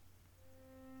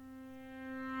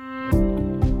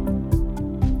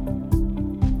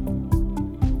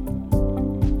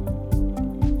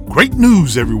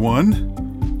news,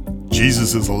 everyone.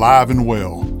 Jesus is alive and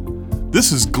well.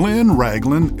 This is Glenn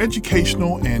Ragland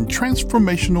Educational and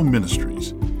Transformational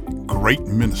Ministries, Great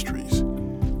Ministries.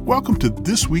 Welcome to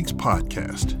this week's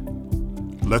podcast.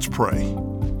 Let's pray.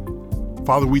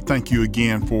 Father, we thank you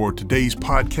again for today's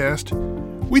podcast.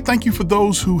 We thank you for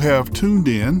those who have tuned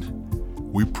in.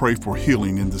 We pray for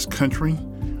healing in this country.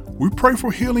 We pray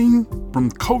for healing from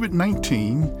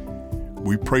COVID-19.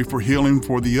 We pray for healing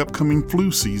for the upcoming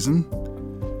flu season.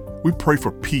 We pray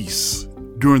for peace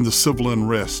during the civil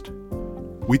unrest.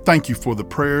 We thank you for the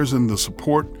prayers and the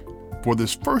support for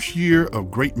this first year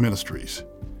of Great Ministries.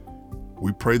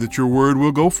 We pray that your word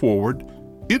will go forward.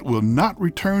 It will not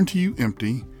return to you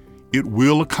empty. It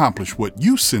will accomplish what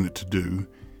you sent it to do.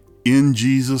 In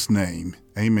Jesus' name,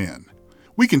 amen.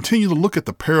 We continue to look at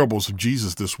the parables of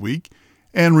Jesus this week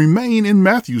and remain in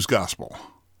Matthew's gospel.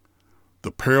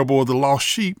 The parable of the lost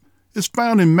sheep is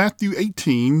found in Matthew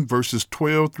 18, verses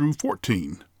 12 through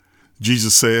 14.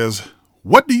 Jesus says,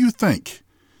 "What do you think?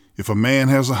 If a man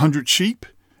has 100 sheep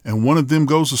and one of them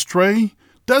goes astray,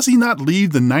 does he not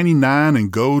leave the 99 and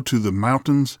go to the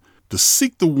mountains to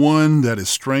seek the one that is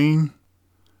straying?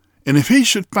 And if he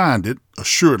should find it,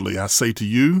 assuredly I say to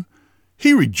you,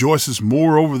 he rejoices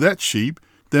more over that sheep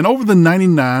than over the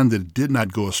 99 that did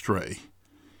not go astray.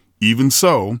 Even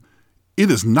so, it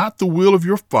is not the will of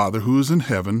your Father who is in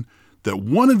heaven that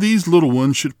one of these little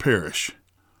ones should perish."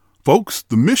 Folks,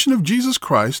 the mission of Jesus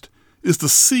Christ is to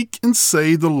seek and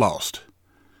save the lost.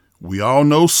 We all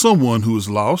know someone who is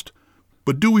lost,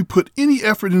 but do we put any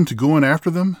effort into going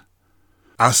after them?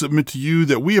 I submit to you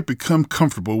that we have become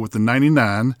comfortable with the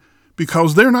 99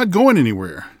 because they're not going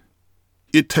anywhere.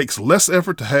 It takes less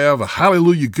effort to have a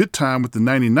hallelujah good time with the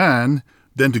 99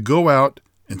 than to go out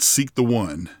and seek the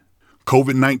one.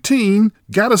 COVID-19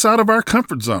 got us out of our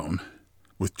comfort zone.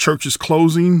 With churches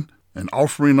closing and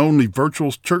offering only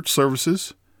virtual church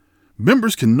services,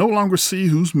 members can no longer see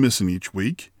who's missing each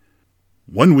week.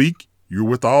 One week, you're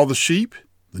with all the sheep.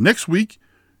 The next week,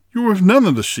 you're with none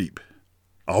of the sheep.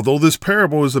 Although this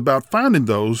parable is about finding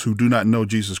those who do not know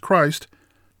Jesus Christ,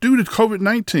 due to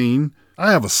COVID-19,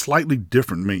 I have a slightly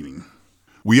different meaning.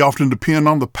 We often depend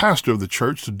on the pastor of the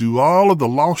church to do all of the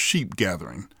lost sheep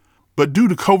gathering. But due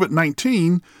to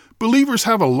COVID-19, believers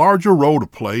have a larger role to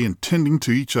play in tending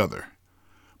to each other.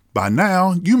 By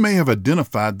now, you may have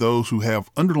identified those who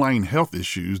have underlying health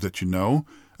issues that you know,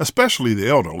 especially the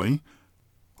elderly.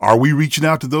 Are we reaching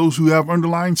out to those who have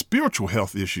underlying spiritual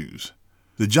health issues?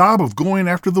 The job of going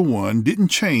after the one didn't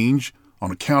change on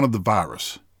account of the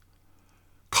virus.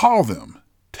 Call them,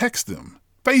 text them,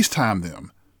 FaceTime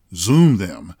them, Zoom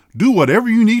them. Do whatever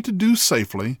you need to do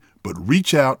safely, but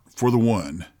reach out for the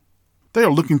one. They are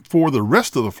looking for the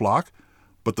rest of the flock,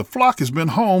 but the flock has been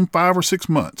home 5 or 6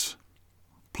 months.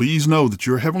 Please know that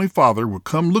your Heavenly Father will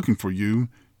come looking for you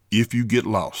if you get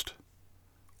lost.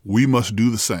 We must do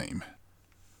the same.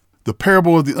 The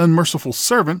parable of the unmerciful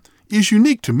servant is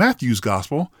unique to Matthew's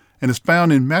gospel and is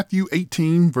found in Matthew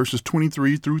 18, verses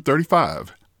 23 through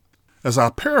 35. As I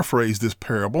paraphrase this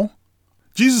parable,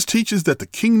 Jesus teaches that the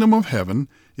kingdom of heaven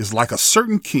is like a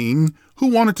certain king who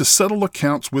wanted to settle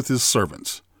accounts with his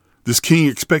servants. This king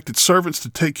expected servants to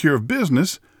take care of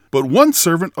business, but one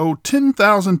servant owed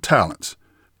 10,000 talents,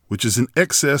 which is in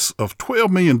excess of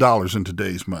 $12 million in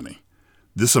today's money.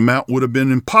 This amount would have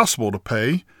been impossible to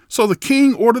pay, so the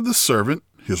king ordered the servant,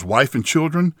 his wife and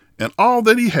children, and all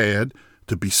that he had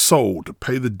to be sold to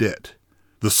pay the debt.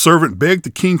 The servant begged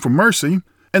the king for mercy,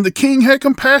 and the king had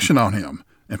compassion on him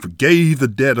and forgave the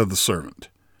debt of the servant.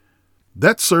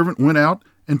 That servant went out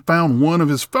and found one of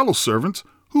his fellow servants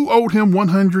who owed him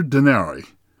 100 denarii,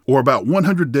 or about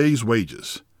 100 days'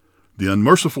 wages. The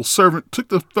unmerciful servant took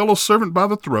the fellow servant by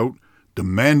the throat,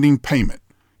 demanding payment.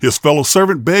 His fellow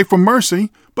servant begged for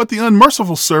mercy, but the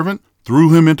unmerciful servant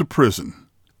threw him into prison.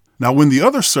 Now when the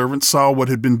other servants saw what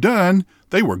had been done,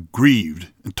 they were grieved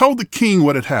and told the king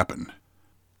what had happened.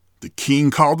 The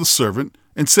king called the servant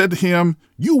and said to him,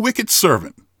 "You wicked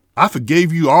servant, I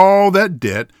forgave you all that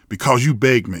debt because you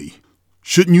begged me.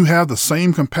 Shouldn't you have the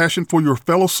same compassion for your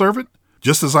fellow servant,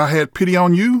 just as I had pity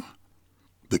on you?"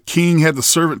 The king had the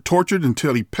servant tortured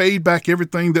until he paid back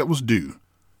everything that was due.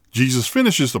 Jesus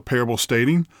finishes the parable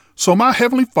stating, "So my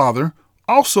heavenly Father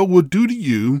also will do to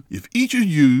you if each of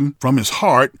you from his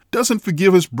heart doesn't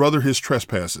forgive his brother his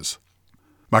trespasses."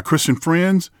 My Christian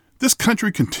friends, this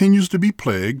country continues to be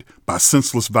plagued by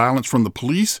senseless violence from the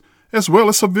police as well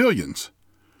as civilians.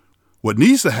 What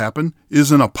needs to happen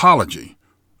is an apology.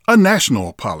 A national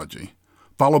apology,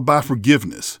 followed by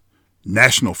forgiveness,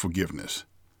 national forgiveness.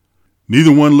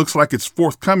 Neither one looks like it's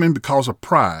forthcoming because of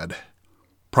pride.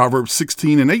 Proverbs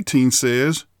 16:18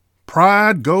 says,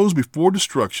 pride goes before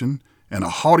destruction, and a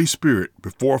haughty spirit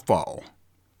before a fall.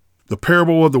 The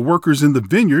parable of the workers in the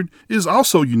vineyard is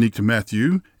also unique to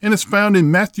Matthew, and is found in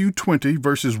Matthew 20,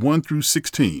 verses 1 through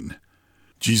 16.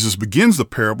 Jesus begins the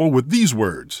parable with these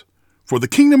words, "For the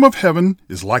kingdom of heaven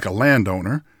is like a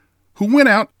landowner who went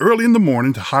out early in the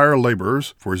morning to hire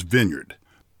laborers for his vineyard.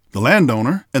 The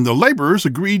landowner and the laborers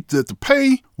agreed that the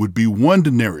pay would be 1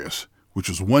 denarius, which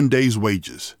was 1 day's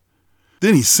wages.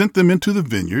 Then he sent them into the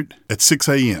vineyard at 6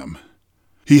 a.m.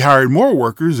 He hired more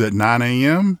workers at 9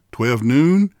 a.m., 12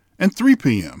 noon, and 3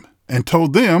 p.m., and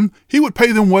told them he would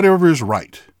pay them whatever is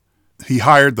right. He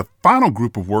hired the final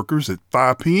group of workers at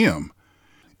 5 p.m.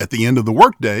 At the end of the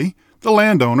workday, the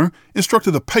landowner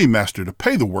instructed the paymaster to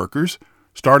pay the workers,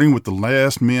 starting with the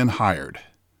last men hired.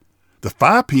 The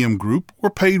 5 p.m. group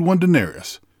were paid 1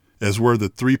 denarius, as were the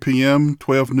 3 p.m.,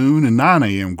 12 noon, and 9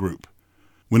 a.m. group.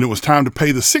 When it was time to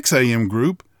pay the 6 a.m.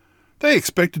 group, they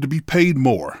expected to be paid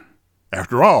more.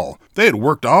 After all, they had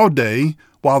worked all day,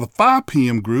 while the 5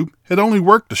 p.m. group had only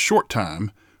worked a short time,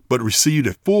 but received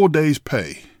a full day's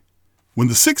pay. When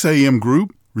the 6 a.m.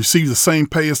 group received the same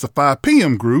pay as the 5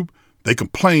 p.m. group, they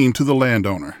complained to the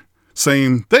landowner,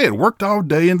 saying they had worked all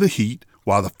day in the heat,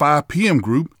 while the 5 p.m.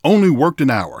 group only worked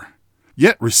an hour,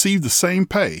 yet received the same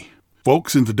pay.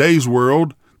 Folks, in today's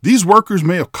world, these workers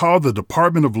may have called the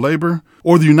Department of Labor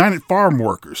or the United Farm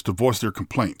Workers to voice their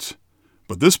complaints.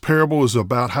 But this parable is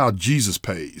about how Jesus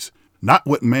pays, not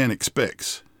what man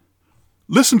expects.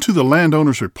 Listen to the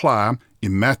landowner's reply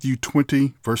in Matthew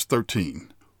 20, verse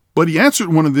 13. But he answered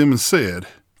one of them and said,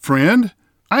 "Friend,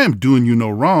 I am doing you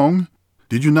no wrong.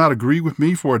 Did you not agree with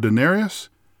me for a denarius?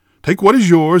 Take what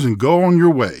is yours and go on your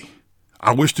way.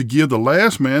 I wish to give the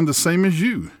last man the same as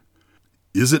you.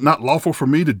 Is it not lawful for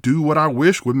me to do what I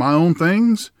wish with my own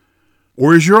things?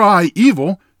 Or is your eye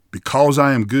evil because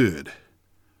I am good?"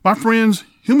 My friends,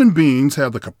 human beings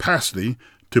have the capacity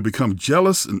to become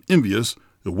jealous and envious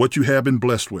of what you have been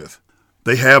blessed with.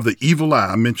 They have the evil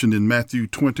eye mentioned in Matthew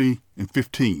 20 and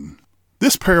 15.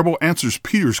 This parable answers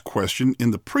Peter's question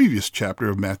in the previous chapter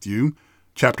of Matthew,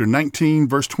 chapter 19,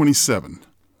 verse 27.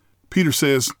 Peter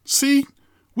says, "See,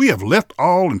 we have left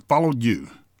all and followed you.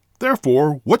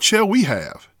 Therefore, what shall we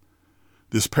have?"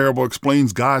 This parable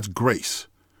explains God's grace,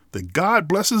 that God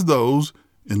blesses those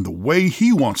in the way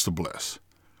He wants to bless.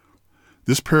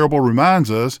 This parable reminds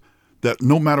us that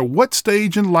no matter what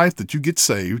stage in life that you get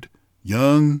saved,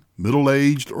 young,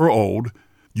 middle-aged, or old,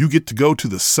 you get to go to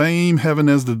the same heaven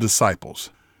as the disciples.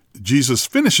 Jesus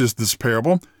finishes this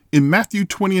parable in Matthew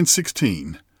 20 and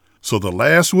 16. "So the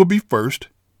last will be first,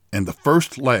 and the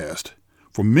first last.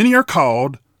 For many are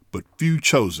called, but few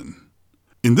chosen."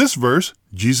 In this verse,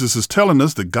 Jesus is telling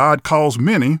us that God calls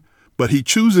many, but He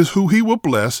chooses who He will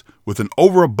bless with an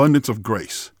overabundance of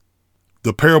grace.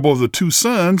 The parable of the 2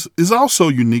 sons is also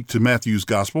unique to Matthew's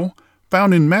gospel,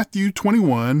 found in Matthew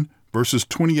 21, verses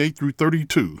 28 through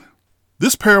 32.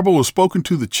 This parable was spoken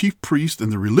to the chief priests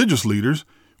and the religious leaders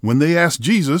when they asked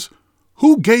Jesus,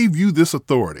 "Who gave you this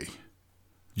authority?"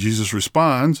 Jesus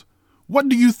responds, "What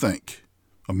do you think?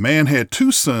 A man had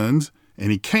 2 sons,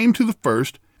 and he came to the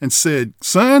first and said,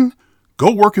 'Son,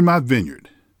 go work in my vineyard.'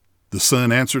 The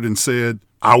son answered and said,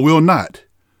 'I will not.'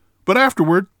 But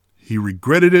afterward he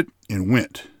regretted it and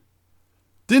went.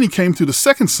 Then he came to the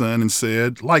second son and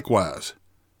said, likewise.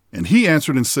 And he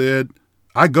answered and said,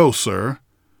 'I go, sir.'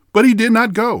 But he did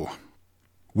not go.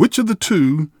 Which of the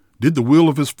 2 did the will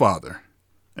of his father?"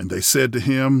 And they said to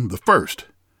him, "The first."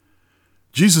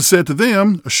 Jesus said to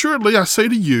them, "Assuredly I say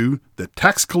to you that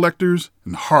tax collectors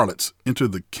and harlots enter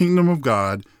the kingdom of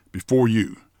God before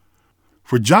you.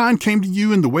 For John came to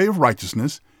you in the way of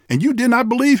righteousness, and you did not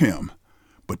believe him.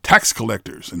 But tax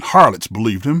collectors and harlots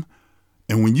believed him,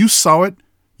 and when you saw it,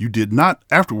 you did not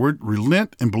afterward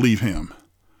relent and believe him."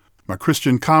 My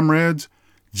Christian comrades,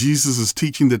 Jesus is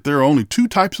teaching that there are only 2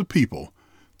 types of people,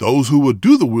 those who will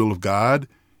do the will of God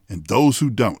and those who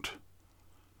don't.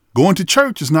 Going to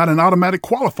church is not an automatic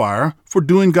qualifier for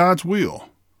doing God's will.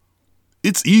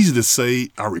 It's easy to say,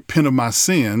 "I repent of my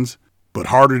sins," but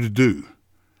harder to do.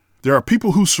 There are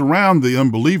people who surround the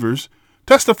unbelievers,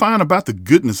 testifying about the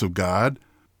goodness of God,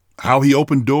 how He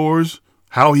opened doors,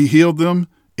 how He healed them,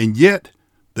 and yet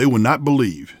they will not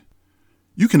believe.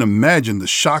 You can imagine the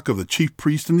shock of the chief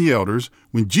priests and the elders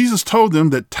when Jesus told them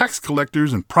that tax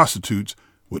collectors and prostitutes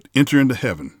would enter into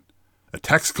heaven. A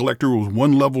tax collector was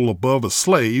 1 level above a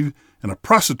slave, and a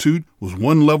prostitute was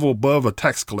 1 level above a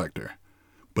tax collector.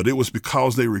 But it was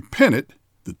because they repented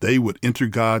that they would enter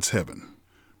God's heaven.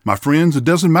 My friends, it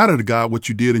doesn't matter to God what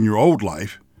you did in your old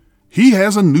life. He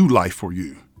has a new life for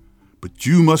you. But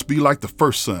you must be like the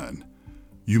first son.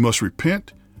 You must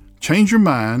repent, change your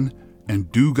mind,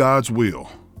 and do God's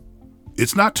will.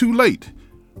 It's not too late.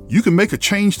 You can make a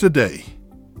change today.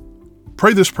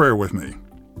 Pray this prayer with me.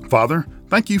 Father,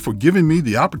 thank you for giving me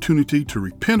the opportunity to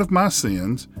repent of my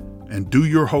sins and do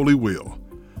your holy will.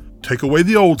 Take away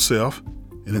the old self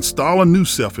and install a new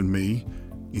self in me.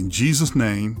 In Jesus'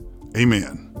 name,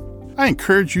 amen. I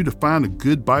encourage you to find a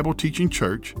good Bible teaching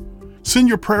church. Send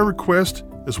your prayer requests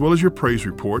as well as your praise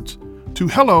reports to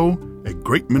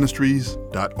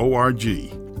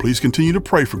hello@greatministries.org. Please continue to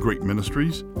pray for Great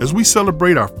Ministries as we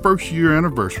celebrate our first year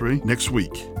anniversary next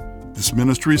week. This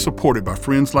ministry is supported by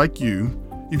friends like you.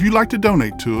 If you'd like to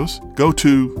donate to us, go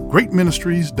to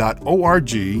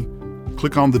greatministries.org,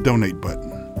 click on the donate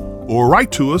button, or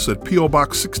write to us at P.O.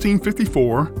 Box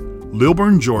 1654,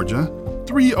 Lilburn, Georgia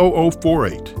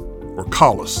 30048, or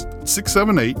call us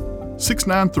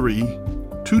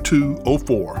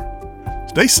 678-693-2204.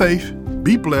 Stay safe,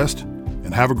 be blessed,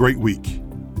 and have a great week.